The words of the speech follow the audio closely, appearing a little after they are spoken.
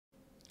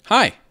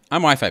Hi,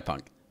 I'm Wi-Fi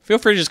Punk. Feel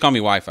free to just call me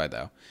Wi-Fi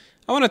though.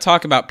 I want to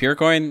talk about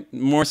Peercoin.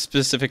 More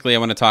specifically, I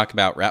want to talk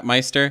about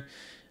Wrapmeister.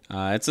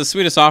 It's a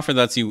suite of software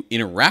that lets you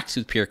interact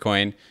with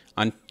Peercoin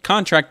on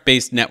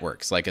contract-based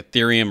networks like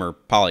Ethereum or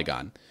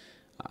Polygon.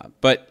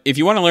 But if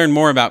you want to learn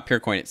more about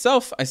Peercoin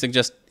itself, I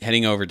suggest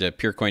heading over to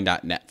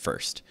peercoin.net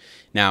first.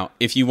 Now,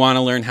 if you want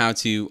to learn how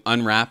to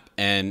unwrap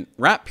and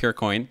wrap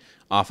Peercoin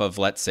off of,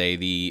 let's say,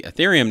 the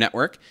Ethereum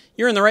network,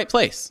 you're in the right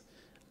place.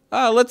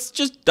 Let's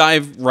just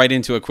dive right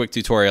into a quick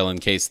tutorial in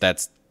case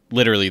that's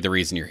literally the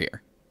reason you're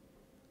here.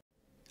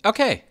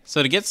 Okay,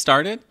 so to get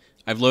started,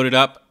 I've loaded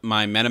up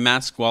my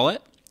MetaMask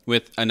wallet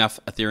with enough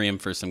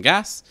Ethereum for some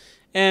gas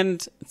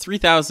and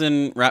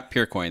 3,000 wrap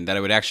Peercoin that I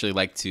would actually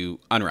like to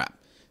unwrap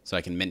so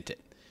I can mint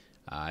it.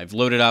 I've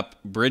loaded up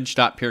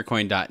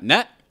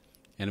bridge.peercoin.net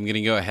and I'm going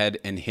to go ahead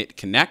and hit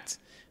connect.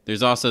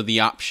 There's also the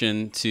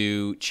option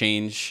to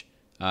change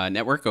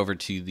network over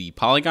to the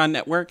Polygon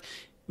network,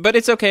 but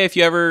it's okay if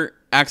you ever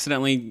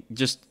accidentally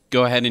just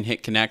go ahead and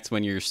hit connect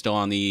when you're still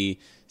on the,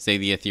 say,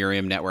 the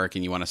Ethereum network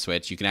and you want to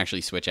switch. You can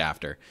actually switch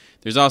after.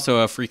 There's also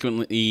a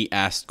frequently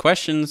asked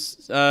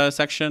questions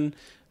section,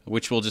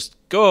 which will just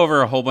go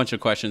over a whole bunch of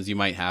questions you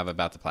might have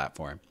about the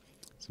platform.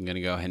 So I'm going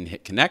to go ahead and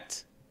hit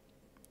connect,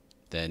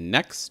 then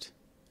next,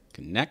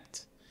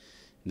 connect.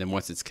 And then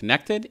once it's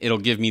connected, it'll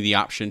give me the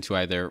option to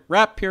either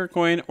wrap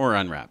Peercoin or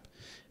unwrap.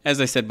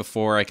 As I said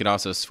before, I could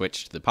also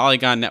switch to the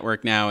Polygon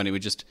network now, and it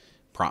would just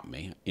prompt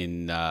me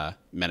in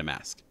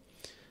MetaMask.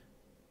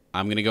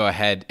 I'm going to go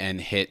ahead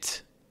and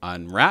hit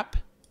unwrap.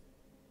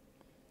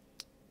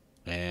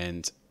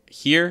 And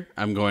here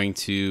I'm going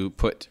to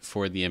put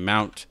for the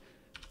amount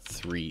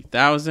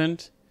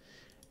 3,000.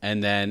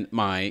 And then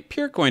my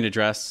Peercoin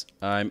address,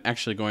 I'm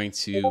actually going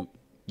to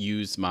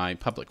use my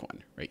public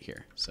one right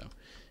here. So I'm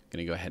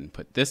going to go ahead and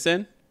put this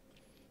in.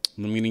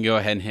 And I'm going to go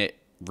ahead and hit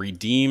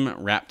redeem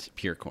wrapped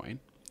Peercoin.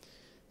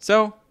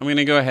 So I'm going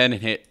to go ahead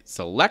and hit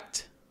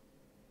select.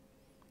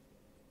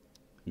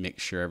 Make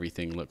sure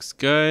everything looks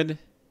good.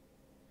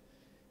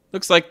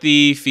 Looks like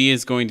the fee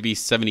is going to be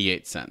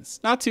 78 cents.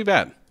 Not too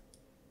bad.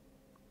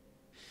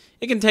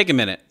 It can take a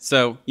minute,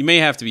 so you may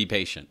have to be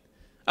patient.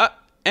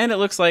 And it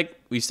looks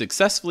like we've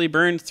successfully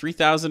burned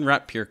 3,000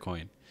 wrap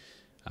Peercoin.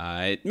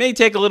 It may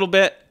take a little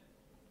bit,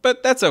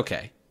 but that's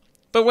okay.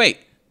 But wait,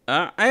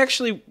 I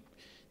actually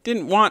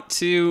didn't want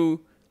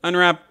to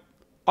unwrap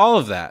all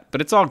of that,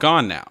 but it's all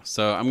gone now.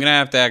 So I'm going to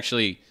have to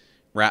actually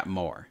wrap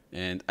more.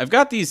 And I've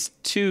got these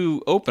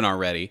two open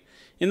already,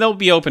 and they'll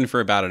be open for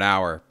about an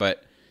hour,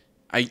 but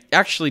I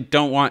actually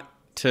don't want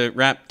to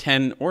wrap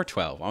 10 or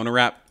 12. I want to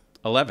wrap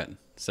 11.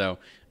 So I'm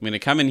going to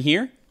come in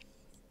here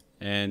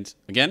and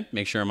again,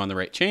 make sure I'm on the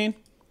right chain.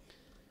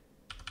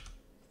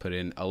 Put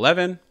in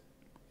 11.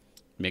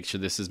 Make sure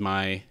this is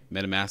my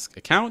MetaMask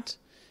account,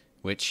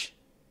 which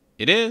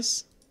it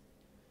is.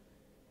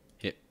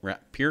 Hit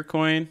wrap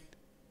Peercoin.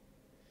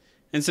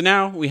 And so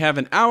now we have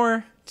an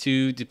hour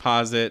to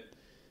deposit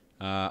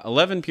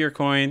 11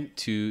 Peercoin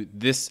to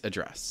this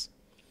address.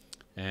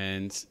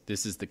 And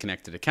this is the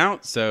connected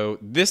account. So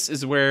this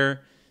is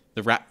where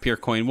the wrap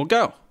Peercoin will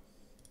go.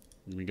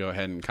 Let me go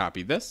ahead and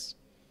copy this.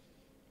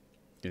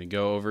 I'm going to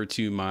go over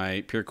to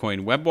my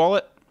Peercoin Web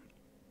Wallet.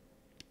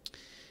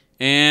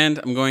 And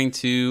I'm going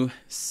to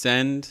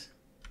send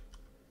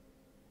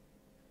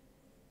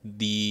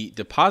the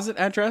deposit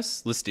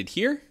address listed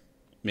here.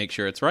 Make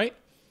sure it's right.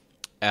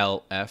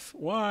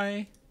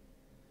 LFY.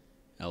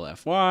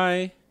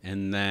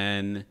 And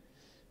then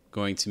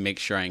going to make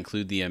sure I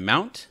include the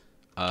amount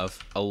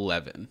of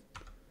 11.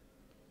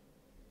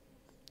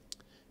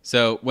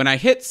 So when I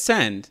hit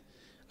send,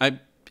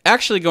 I'm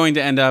actually going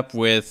to end up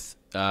with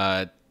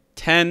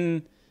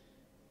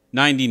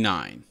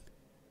 10.99.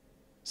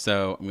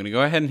 So I'm going to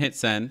go ahead and hit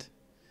send.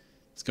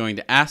 It's going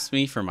to ask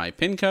me for my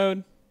PIN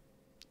code.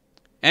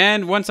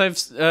 And once I've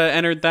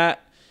entered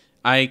that,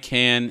 I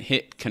can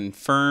hit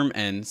confirm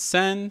and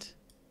send.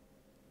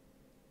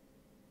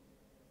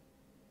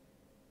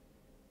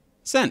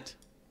 Sent.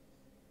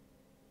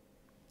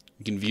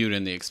 We can view it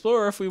in the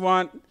Explorer if we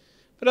want,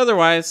 but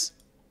otherwise,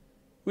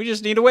 we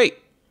just need to wait.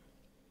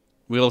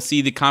 We'll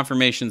see the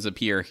confirmations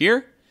appear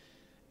here,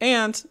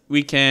 and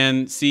we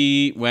can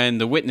see when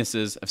the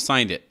witnesses have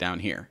signed it down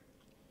here.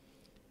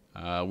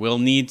 We'll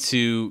need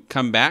to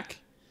come back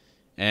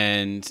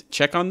and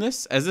check on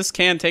this, as this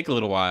can take a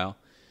little while,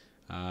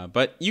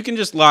 but you can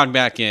just log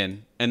back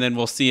in, and then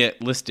we'll see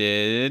it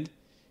listed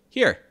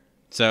here.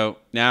 So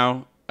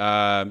now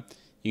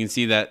you can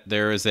see that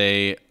there is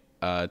a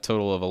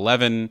total of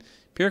 11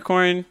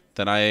 Peercoin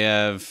that I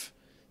have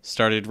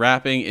started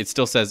wrapping. It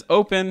still says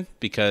open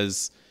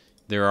because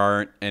there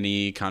aren't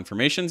any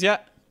confirmations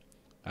yet.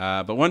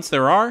 But once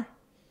there are,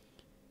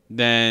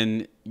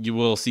 then you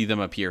will see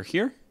them appear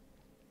here,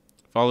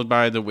 followed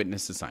by the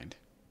witness assigned.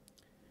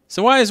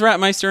 So why is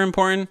Wrapmeister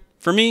important?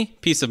 For me,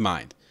 peace of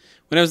mind.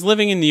 When I was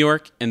living in New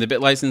York and the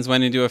BitLicense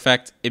went into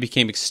effect, it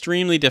became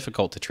extremely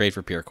difficult to trade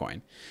for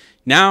Peercoin.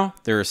 Now,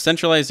 there are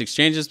centralized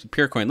exchanges with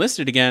Peercoin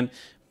listed again,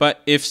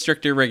 But if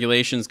stricter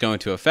regulations go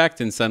into effect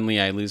and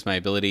suddenly I lose my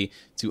ability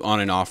to on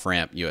and off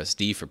ramp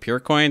USD for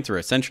Peercoin through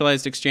a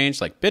centralized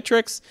exchange like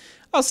Bittrex,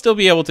 I'll still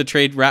be able to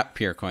trade wrap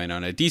Peercoin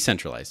on a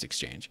decentralized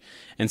exchange.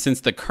 And since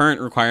the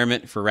current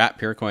requirement for wrap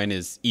Peercoin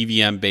is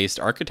EVM-based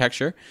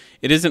architecture,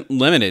 it isn't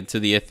limited to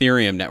the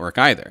Ethereum network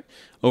either.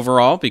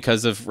 Overall,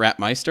 because of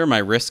Wrapmeister, my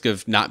risk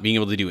of not being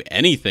able to do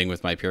anything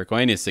with my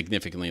Peercoin is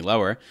significantly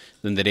lower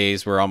than the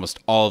days where almost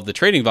all of the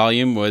trading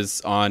volume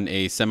was on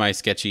a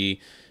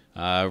semi-sketchy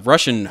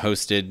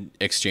Russian-hosted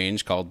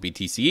exchange called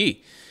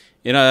BTC.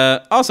 It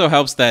also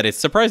helps that it's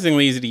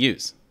surprisingly easy to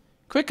use.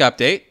 Quick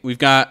update, we've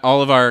got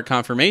all of our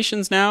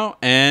confirmations now,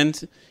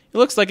 and it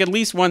looks like at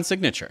least one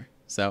signature.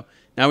 So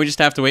now we just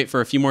have to wait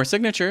for a few more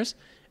signatures,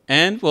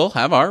 and we'll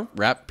have our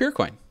wrap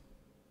Peercoin.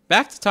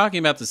 Back to talking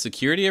about the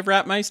security of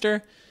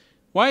Wrapmeister,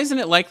 why isn't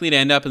it likely to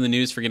end up in the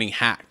news for getting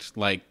hacked,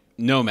 like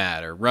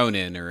Nomad or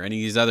Ronin or any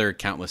of these other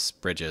countless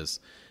bridges?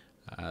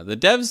 The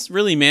devs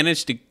really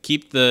managed to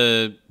keep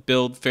the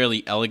build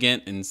fairly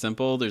elegant and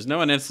simple. There's no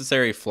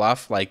unnecessary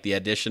fluff like the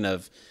addition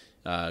of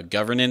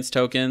governance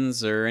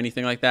tokens or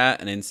anything like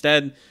that, and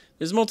instead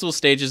there's multiple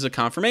stages of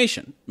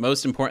confirmation.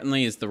 Most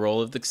importantly is the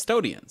role of the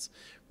custodians.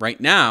 Right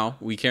now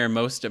we care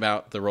most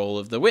about the role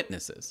of the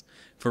witnesses.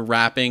 For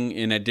wrapping,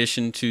 in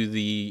addition to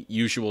the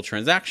usual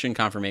transaction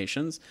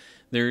confirmations,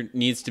 there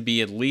needs to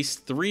be at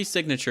least 3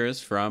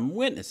 signatures from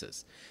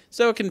witnesses.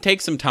 So it can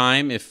take some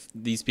time if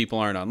these people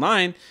aren't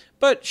online,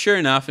 but sure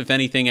enough, if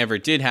anything ever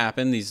did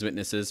happen, these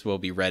witnesses will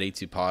be ready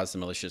to pause the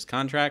malicious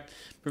contract,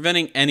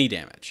 preventing any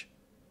damage.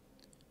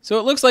 So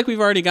it looks like we've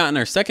already gotten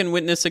our second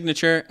witness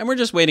signature, and we're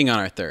just waiting on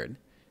our third.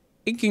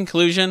 In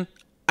conclusion,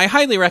 I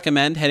highly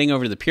recommend heading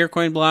over to the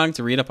Peercoin blog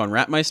to read up on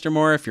Wrapmeister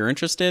more if you're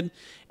interested,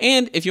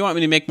 and if you want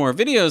me to make more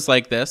videos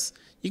like this,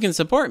 you can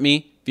support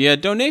me via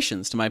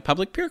donations to my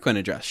public Peercoin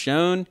address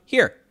shown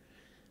here.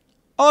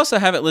 I'll also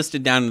have it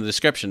listed down in the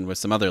description with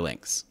some other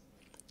links.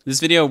 This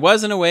video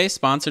was in a way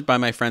sponsored by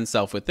my friend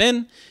Self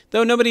Within,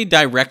 though nobody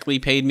directly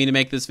paid me to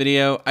make this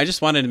video. I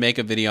just wanted to make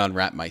a video on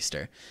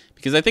Wrapmeister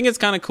because I think it's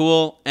kind of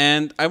cool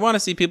and I want to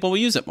see people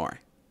use it more.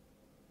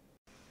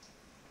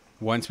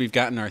 Once we've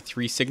gotten our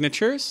 3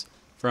 signatures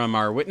from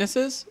our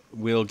witnesses,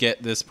 we'll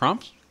get this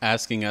prompt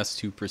asking us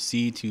to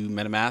proceed to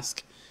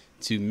MetaMask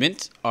to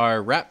mint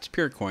our wrapped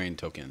Peercoin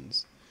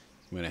tokens.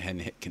 I'm going to go ahead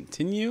and hit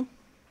continue.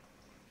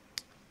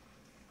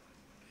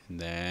 And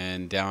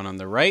then down on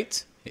the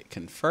right, hit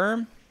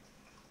confirm.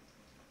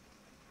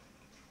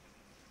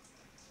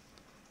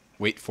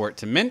 Wait for it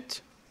to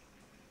mint.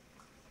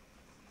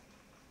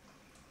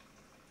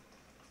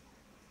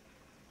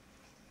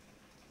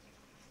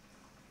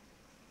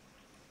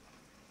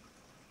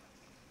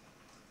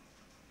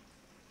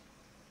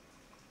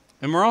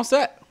 And we're all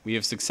set. We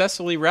have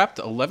successfully wrapped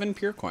 11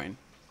 Peercoin.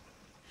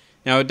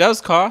 Now it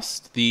does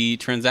cost the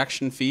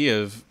transaction fee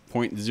of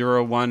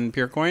 0.01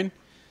 Peercoin,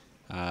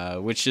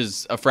 which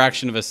is a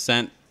fraction of a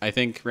cent, I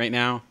think, right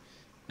now.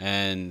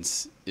 And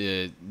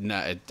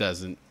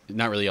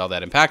not really all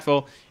that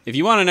impactful. If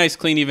you want a nice,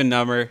 clean, even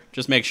number,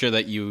 just make sure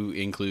that you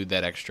include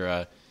that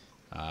extra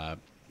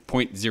 0.01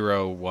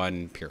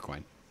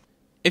 Peercoin.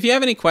 If you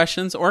have any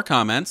questions or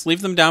comments,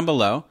 leave them down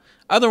below.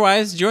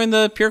 Otherwise, join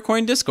the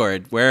Peercoin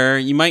Discord, where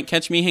you might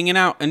catch me hanging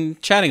out and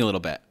chatting a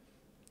little bit.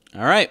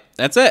 All right,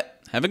 that's it.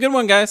 Have a good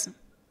one, guys.